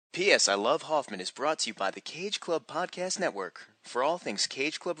P.S. I Love Hoffman is brought to you by the Cage Club Podcast Network. For all things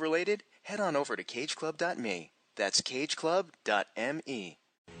Cage Club related, head on over to cageclub.me. That's cageclub.me.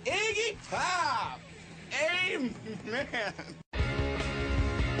 Iggy Pop! Amen!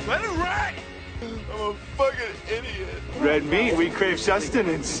 Let it ride! I'm a fucking idiot. Red meat, we crave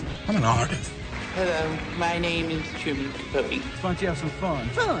sustenance. I'm an artist. Hello, my name is Truman Capote. Why don't you have some fun?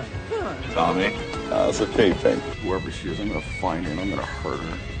 Tommy. It's a taping. Whoever she is, I'm gonna find her and I'm gonna hurt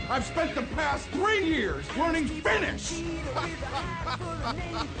her. I've spent the past 3 years learning Finnish!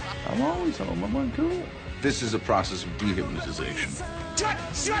 I'm always home. I'm on tour. This is a process of dehypnotization. Shut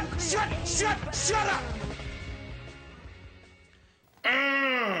up!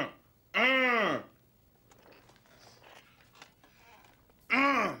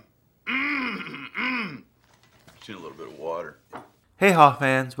 Just need a little bit of water. Hey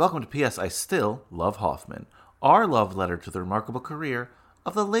Hoffmans, welcome to P.S. I Still Love Hoffman, our love letter to the remarkable career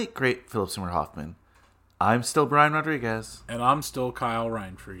of the late great Philip Seymour Hoffman. I'm still Brian Rodriguez. And I'm still Kyle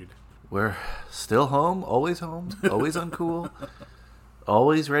Reinfried. We're still always uncool,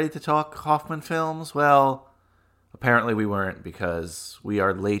 always ready to talk Hoffman films. Well, apparently we weren't because we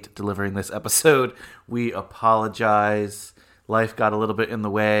are late delivering this episode. We apologize. Life got a little bit in the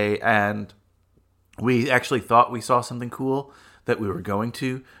way, and we actually thought we saw something cool that we were going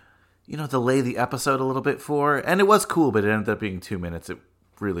to, delay the episode a little bit for. And it was cool, but it ended up being 2 minutes.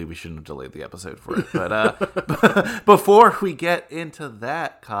 We shouldn't have delayed the episode for it. But before we get into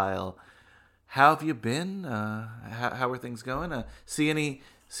that, Kyle, how have you been? How are things going? See any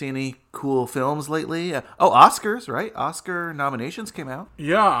cool films lately? Oscars, right? Oscar nominations came out.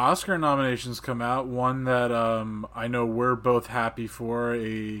 Yeah, Oscar nominations come out. One that I know we're both happy for,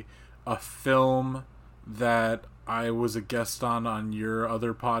 a film that I was a guest on your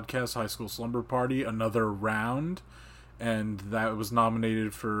other podcast, High School Slumber Party, Another Round, and that was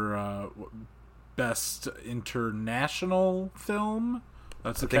nominated for Best International Film.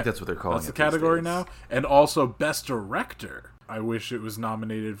 I think that's what they're calling it. That's the category now. And also Best Director. I wish it was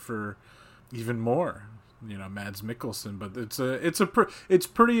nominated for even more, Mads Mikkelsen. But it's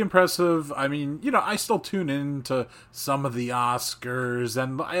pretty impressive. I mean, I still tune into some of the Oscars,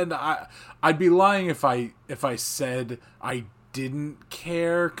 and I'd be lying if I said I didn't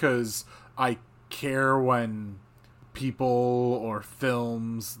care, because I care when people or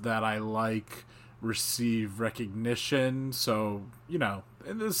films that I like receive recognition. So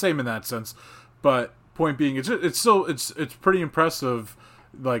the same in that sense. But point being, it's pretty impressive,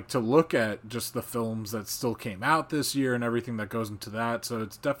 like, to look at just the films that still came out this year and everything that goes into that. So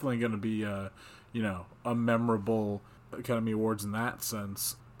it's definitely going to be a memorable Academy Awards in that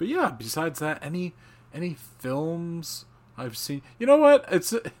sense. But yeah, besides that, any films I've seen, you know what?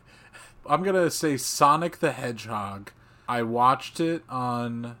 I'm gonna say Sonic the Hedgehog. I watched it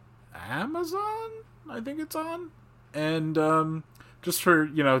on Amazon, I think it's on, and just for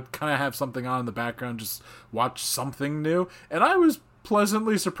kind of have something on in the background, just watch something new, and I was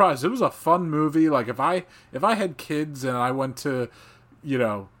pleasantly surprised. It was a fun movie. Like, if I had kids and I went to,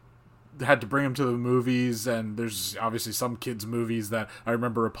 had to bring them to the movies, and there's obviously some kids' movies that I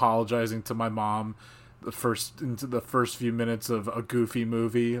remember apologizing to my mom into the first few minutes of a Goofy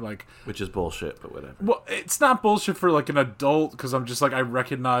movie, like, which is bullshit, but whatever. Well, it's not bullshit for like an adult, because I'm just like, I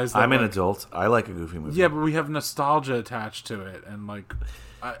recognize that I'm an adult. I like a Goofy movie. Yeah, but we have nostalgia attached to it, and like,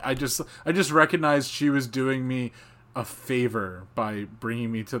 I just recognize she was doing me a favor by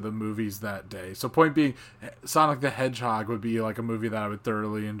bringing me to the movies that day. So point being, Sonic the Hedgehog would be like a movie that I would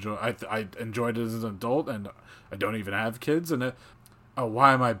thoroughly enjoy. I enjoyed it as an adult, and I don't even have kids, and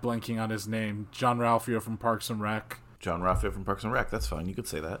why am I blanking on his name? Jean-Ralphio from Parks and Rec. Jean-Ralphio from Parks and Rec. That's fine. You could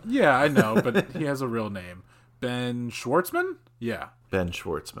say that. Yeah, I know, but he has a real name. Ben Schwartzman? Yeah. Ben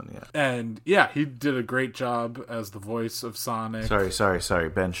Schwartzman, yeah. And yeah, he did a great job as the voice of Sonic. Sorry.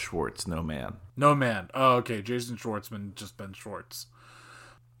 Ben Schwartz, no man. No man. Oh, okay. Jason Schwartzman, just Ben Schwartz.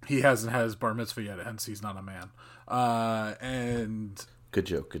 He hasn't had his bar mitzvah yet, hence he's not a man. And good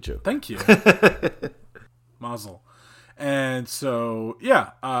joke. Thank you. Mazel. And so,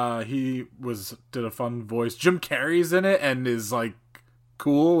 yeah, he did a fun voice. Jim Carrey's in it and is like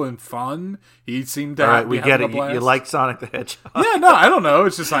cool and fun. He seemed to. All right, we get it. You like Sonic the Hedgehog? Yeah, no, I don't know.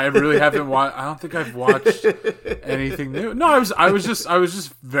 It's just I really haven't watched. I don't think I've watched anything new. No, I was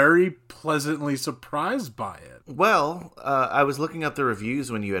just very pleasantly surprised by it. Well, I was looking up the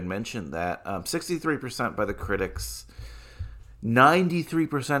reviews when you had mentioned that 63% by the critics.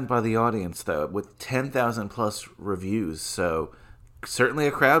 93% by the audience, though, with 10,000 plus reviews. So certainly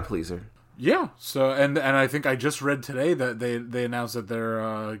a crowd pleaser. Yeah. So and I think I just read today that they announced that they're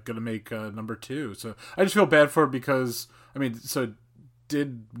going to make number 2. So I just feel bad for it because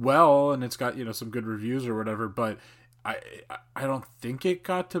did well, and it's got, some good reviews or whatever, but I don't think it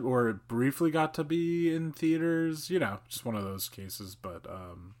got to, or it briefly got to be in theaters, just one of those cases. But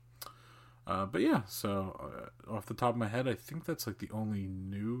yeah, so off the top of my head, I think that's like the only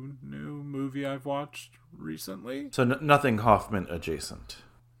new movie I've watched recently. So nothing Hoffman adjacent.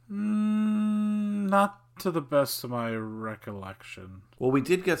 Not to the best of my recollection. Well, we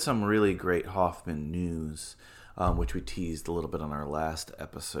did get some really great Hoffman news, which we teased a little bit on our last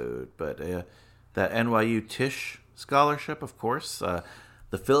episode. But that NYU Tisch Scholarship, of course,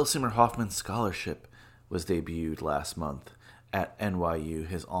 the Philip Seymour Hoffman Scholarship was debuted last month at NYU,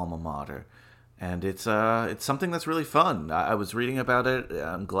 his alma mater. And it's something that's really fun. I was reading about it.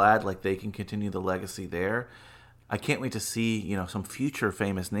 I'm glad they can continue the legacy there. I can't wait to see, some future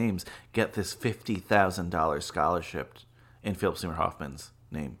famous names get this $50,000 scholarship in Philip Seymour Hoffman's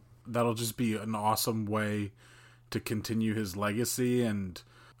name. That'll just be an awesome way to continue his legacy. And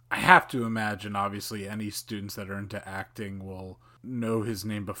I have to imagine, obviously, any students that are into acting will know his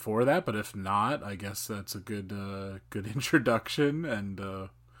name before that. But if not, I guess that's a good introduction and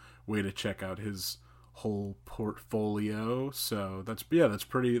way to check out his whole portfolio. So that's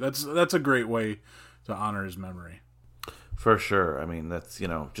a great way to honor his memory. For sure. I mean, that's,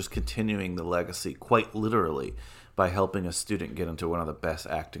 just continuing the legacy quite literally by helping a student get into one of the best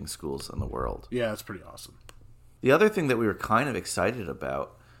acting schools in the world. Yeah, that's pretty awesome. The other thing that we were kind of excited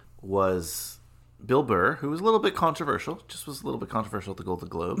about was Bill Burr, who was a little bit controversial, just was a little bit controversial at the Golden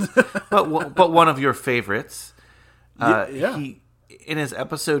Globes, but one of your favorites. Yeah. He, in his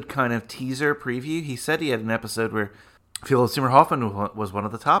episode kind of teaser preview, he said he had an episode where Philip Seymour Hoffman was one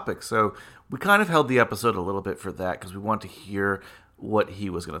of the topics. So we kind of held the episode a little bit for that because we wanted to hear what he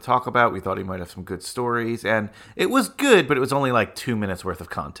was going to talk about. We thought he might have some good stories, and it was good, but it was only 2 minutes worth of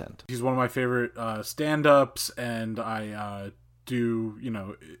content. He's one of my favorite stand-ups, and I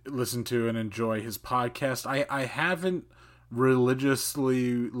do, listen to and enjoy his podcast. I haven't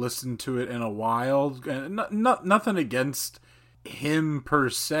religiously listened to it in a while. Nothing against him per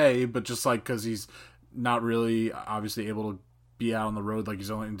se, but just because he's not really obviously able to be out on the road. He's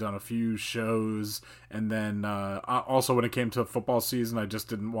only done a few shows, and then also when it came to football season, I just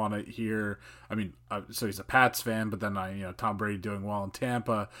didn't want to hear. I mean, so he's a Pats fan, but then Tom Brady doing well in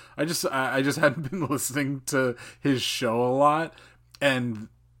Tampa. I just hadn't been listening to his show a lot, and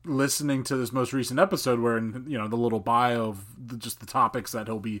listening to this most recent episode where in the little bio of just the topics that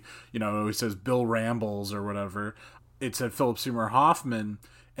he'll be, he says Bill rambles or whatever. It said Philip Seymour Hoffman,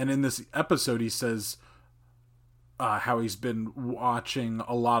 and in this episode he says how he's been watching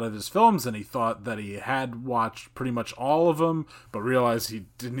a lot of his films, and he thought that he had watched pretty much all of them, but realized he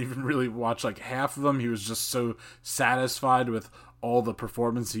didn't even really watch half of them. He was just so satisfied with all the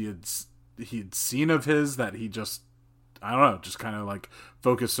performance he had seen of his that he just, I don't know, just kind of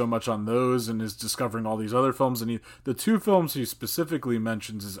focused so much on those and is discovering all these other films. And the two films he specifically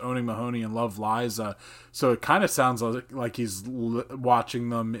mentions is Owning Mahoney and Love Liza. So it kind of sounds like he's watching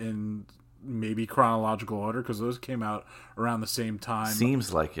them in maybe chronological order, because those came out around the same time.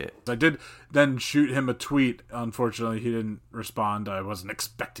 Seems like it. I did then shoot him a tweet. Unfortunately, he didn't respond. I wasn't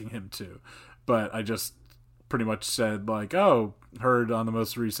expecting him to, but I just pretty much said heard on the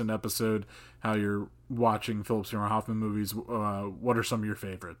most recent episode how you're watching Philip Seymour Hoffman movies. What are some of your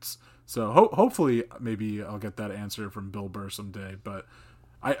favorites? So hopefully maybe I'll get that answer from Bill Burr someday, but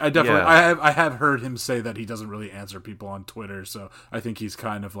I definitely, yeah. I have heard him say that he doesn't really answer people on Twitter, so I think he's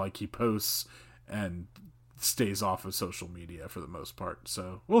kind of he posts and stays off of social media for the most part.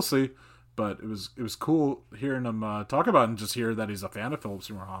 So we'll see. But it was cool hearing him talk about it and just hear that he's a fan of Philip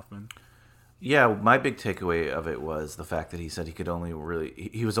Seymour Hoffman. Yeah, my big takeaway of it was the fact that he said he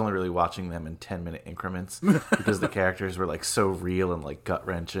was only really watching them in 10-minute increments because the characters were so real and gut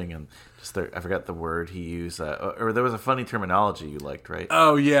wrenching, and just I forgot the word he used, or there was a funny terminology you liked, right?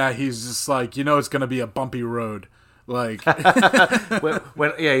 Oh yeah, he's just it's gonna be a bumpy road. when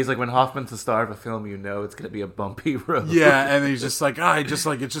he's when Hoffman's the star of a film, it's gonna be a bumpy road. Yeah, and he's just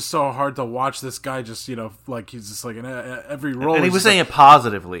it's just so hard to watch this guy. Just he's just in every role. And he was saying it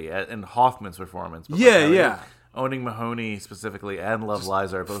positively in Hoffman's performance. But yeah. Owning Mahoney specifically and Love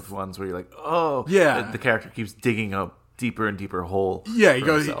Liza are both ones where you're oh yeah, the character keeps digging a deeper and deeper hole. Yeah, he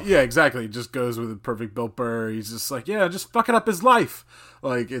goes. Yeah, exactly. He just goes with the perfect Bill Burr. He's just just fucking up his life.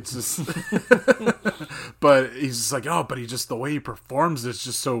 It's just, but he's just but he just, the way he performs is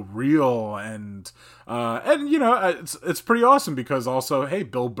just so real, and it's pretty awesome because also, hey,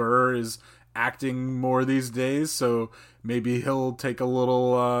 Bill Burr is acting more these days, so maybe he'll take a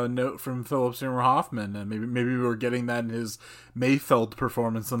little note from Philip Seymour Hoffman, and maybe we're getting that in his Mayfeld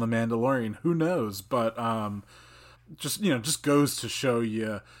performance on The Mandalorian. Who knows? But just goes to show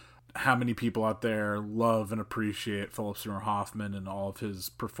you how many people out there love and appreciate Philip Seymour Hoffman and all of his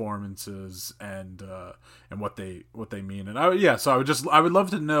performances and what they mean. And so I would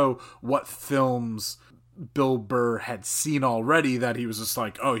love to know what films Bill Burr had seen already that he was just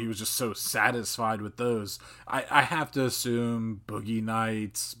like, oh, he was just so satisfied with those. I have to assume Boogie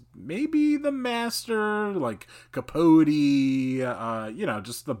Nights, maybe The Master, like Capote,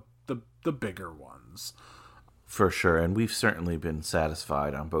 just the bigger ones. For sure, and we've certainly been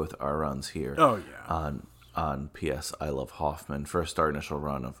satisfied on both our runs here. Oh yeah. On P.S. I Love Hoffman. First, our initial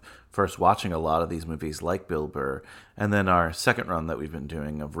run of first watching a lot of these movies like Bill Burr, and then our second run that we've been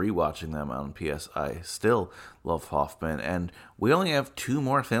doing of rewatching them on P.S. I Still Love Hoffman. And we only have 2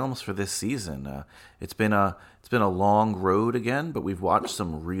 more films for this season. It's been a long road again, but we've watched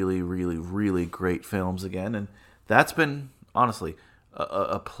some really, really, really great films again, and that's been honestly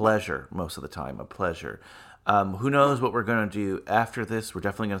a pleasure most of the time. A pleasure. Who knows what we're going to do after this? We're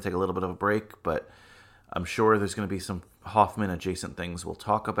definitely going to take a little bit of a break, but I'm sure there's going to be some Hoffman-adjacent things we'll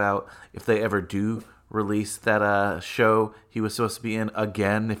talk about. If they ever do release that show he was supposed to be in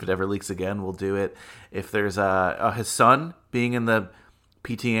again, if it ever leaks again, we'll do it. If there's his son being in the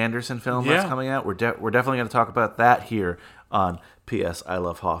P.T. Anderson film that's coming out, we're definitely going to talk about that here on P.S. I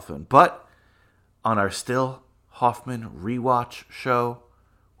Love Hoffman. But on our Still Hoffman rewatch show,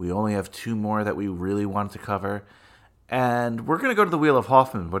 we only have 2 more that we really wanted to cover. And we're going to go to the Wheel of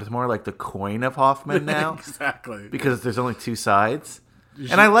Hoffman, but it's more like the coin of Hoffman now. Exactly. Because there's only 2 sides.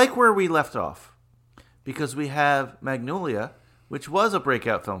 And I like where we left off. Because we have Magnolia, which was a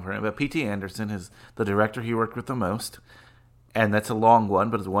breakout film for him. But P.T. Anderson is the director he worked with the most. And that's a long one,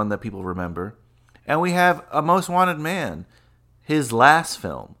 but it's one that people remember. And we have A Most Wanted Man, his last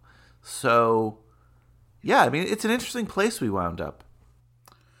film. So, yeah, I mean, it's an interesting place we wound up.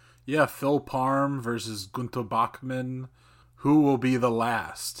 Yeah, Phil Parm versus Gunther Bachmann. Who will be the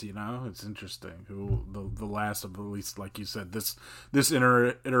last? It's interesting. Who the last of, at least, like you said, this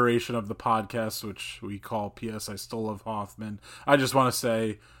iteration of the podcast, which we call P.S. I Still Love Hoffman. I just want to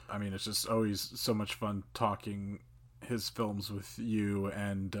say, I mean, it's just always so much fun talking his films with you,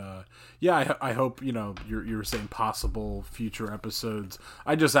 and I hope you were saying possible future episodes.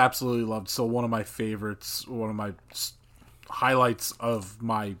 I just absolutely loved. So one of my favorites, one of my highlights of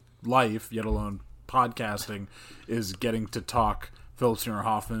my life, yet alone podcasting, is getting to talk Philip Seymour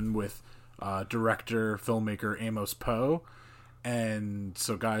Hoffman with director, filmmaker Amos Poe. And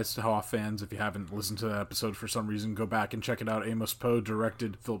so, guys, Hoff fans, if you haven't listened to that episode for some reason, go back and check it out. Amos Poe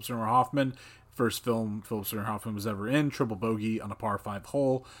directed Philip Seymour Hoffman. First film Philip Seymour Hoffman was ever in, Triple Bogey on a par 5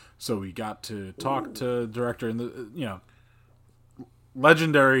 hole. So we got to talk to director and the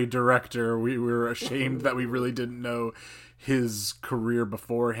legendary director. We were ashamed that we really didn't know his career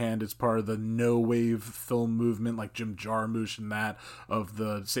beforehand as part of the no wave film movement, like Jim Jarmusch and that, of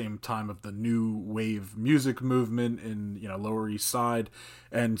the same time of the new wave music movement in Lower East Side.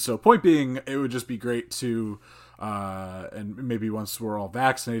 And so, point being, it would just be great to and maybe once we're all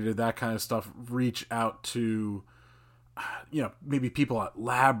vaccinated, that kind of stuff, reach out to maybe people at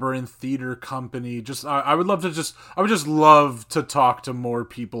Labyrinth Theater Company. I would love to talk to more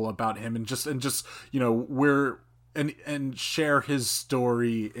people about him and where and share his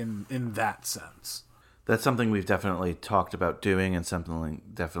story in that sense. That's something we've definitely talked about doing, and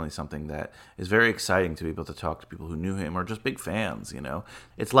definitely something that is very exciting to be able to talk to people who knew him or just big fans.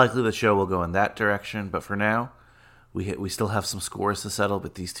 It's likely the show will go in that direction, but for now, we still have some scores to settle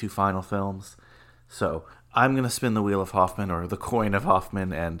with these 2 final films. So I'm going to spin the wheel of Hoffman, or the coin of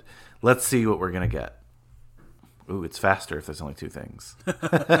Hoffman, and let's see what we're going to get. Ooh, it's faster if there's only 2 things.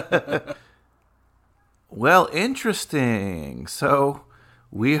 Well, interesting. So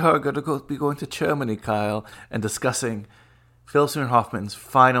we are going to be going to Germany, Kyle, and discussing Philip Seymour Hoffman's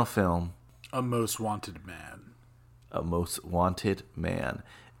final film, A Most Wanted Man. A Most Wanted Man.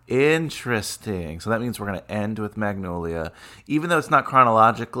 Interesting. So that means we're going to end with Magnolia, even though it's not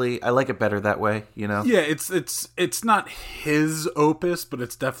chronologically. I like it better that way, Yeah, it's not his opus, but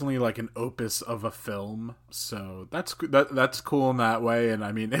it's definitely like an opus of a film. So that's cool in that way. And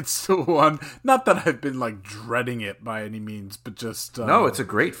I mean, it's the one. Not that I've been like dreading it by any means, but just no, it's a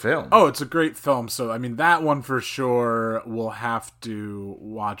great film. Oh, it's a great film. So I mean, that one for sure we'll have to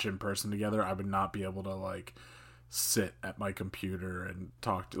watch in person together. I would not be able to like sit at my computer and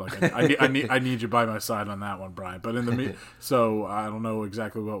talk to I need you by my side on that one, Brian. But so I don't know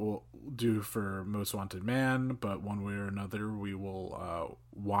exactly what we'll do for Most Wanted Man, but one way or another we will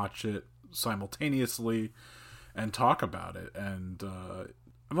watch it simultaneously and talk about it. And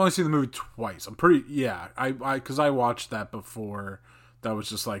I've only seen the movie twice. I'm pretty because I watched that before that was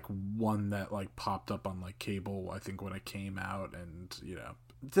just like one that like popped up on like cable, I think, when it came out. And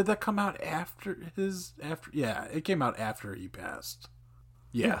did that come out after yeah, it came out after he passed.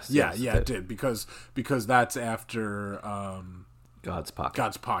 Yes, it did, because that's after God's Pocket.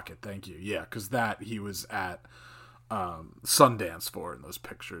 God's Pocket, thank you. Yeah, because that he was at Sundance for in those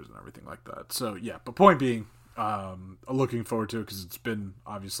pictures and everything like that. So yeah, but point being, looking forward to it because it's been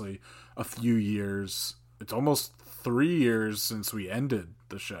obviously a few years. It's almost 3 years since we ended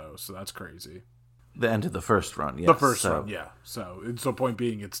the show, so that's crazy. The end of the first run, yes. The first run, yeah. So point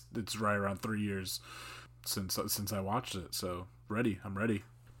being, it's right around 3 years since I watched it. So I'm ready.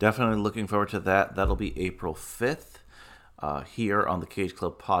 Definitely looking forward to that. That'll be April 5th. Here on the Cage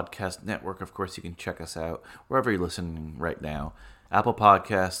Club Podcast Network. Of course, you can check us out wherever you're listening right now. Apple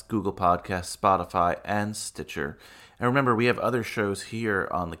Podcasts, Google Podcasts, Spotify, and Stitcher. And remember, we have other shows here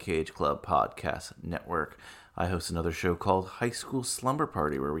on the Cage Club Podcast Network. I host another show called High School Slumber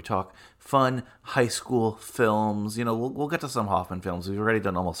Party, where we talk fun high school films. We'll get to some Hoffman films. We've already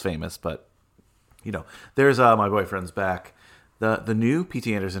done Almost Famous, but, there's My Boyfriend's Back. The new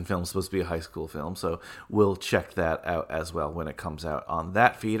P.T. Anderson film is supposed to be a high school film, so we'll check that out as well when it comes out on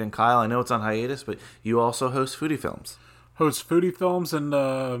that feed. And Kyle, I know it's on hiatus, but you also host Foodie Films. Host Foodie Films, and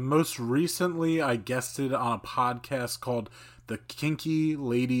most recently I guested on a podcast called The Kinky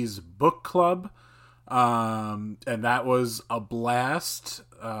Ladies Book Club, and that was a blast.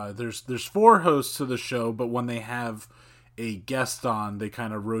 There's 4 hosts to the show, but when they have a guest on, they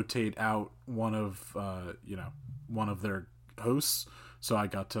kind of rotate out one of their hosts, so I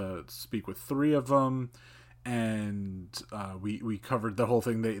got to speak with 3 of them, and we covered the whole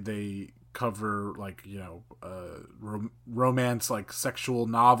thing. They cover romance, like sexual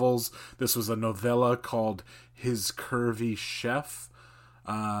novels. This was a novella called His Curvy Chef,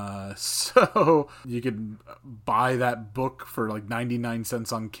 so you could buy that book for like 99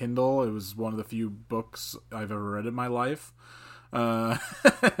 cents on Kindle. It was one of the few books I've ever read in my life.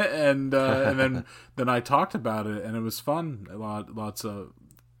 And then I talked about it, and it was fun. Lots of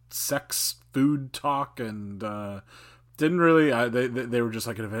sex, food talk, and didn't really. They were just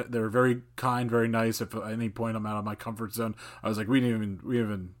like they were very kind, very nice. If at any point I'm out of my comfort zone, I was like, we didn't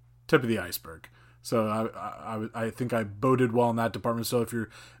even tip of the iceberg. So I think I boded well in that department. So if you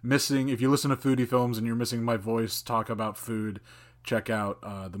listen to Foodie Films and you're missing my voice talk about food, check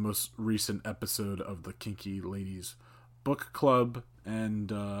out the most recent episode of the Kinky Ladies Book Club,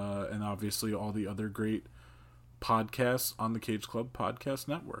 and obviously all the other great podcasts on the Cage Club Podcast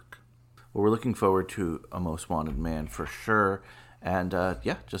Network. Well, we're looking forward to A Most Wanted Man for sure, and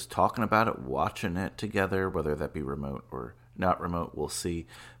just talking about it, watching it together, whether that be remote or not remote, we'll see.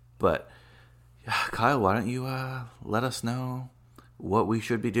 But Kyle, why don't you let us know what we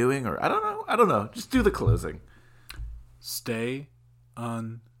should be doing? Or I don't know, just do the closing. Stay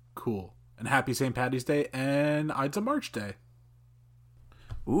uncool. And happy St. Paddy's Day and Ides of March Day.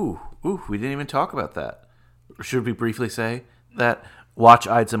 Ooh, we didn't even talk about that. Should we briefly say that? Watch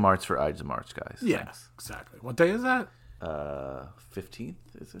Ides of March for Ides of March, guys. Yeah, thanks. Exactly. What day is that? 15th,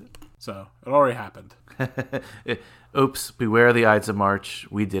 is it? So, it already happened. Oops, beware the Ides of March.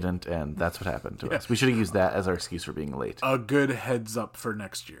 We didn't, and that's what happened to us. We should have used that as our excuse for being late. A good heads up for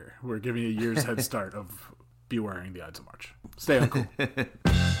next year. We're giving you a year's head start of bewaring the Ides of March. Stay uncool.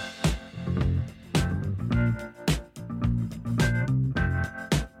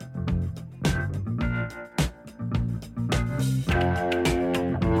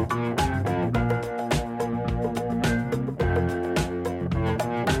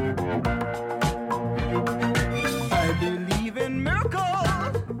 I believe in miracles.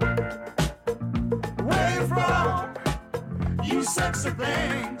 Where you from? You sexy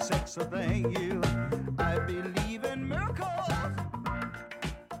thing, you. I believe in miracles.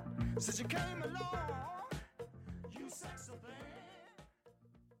 Since you came along.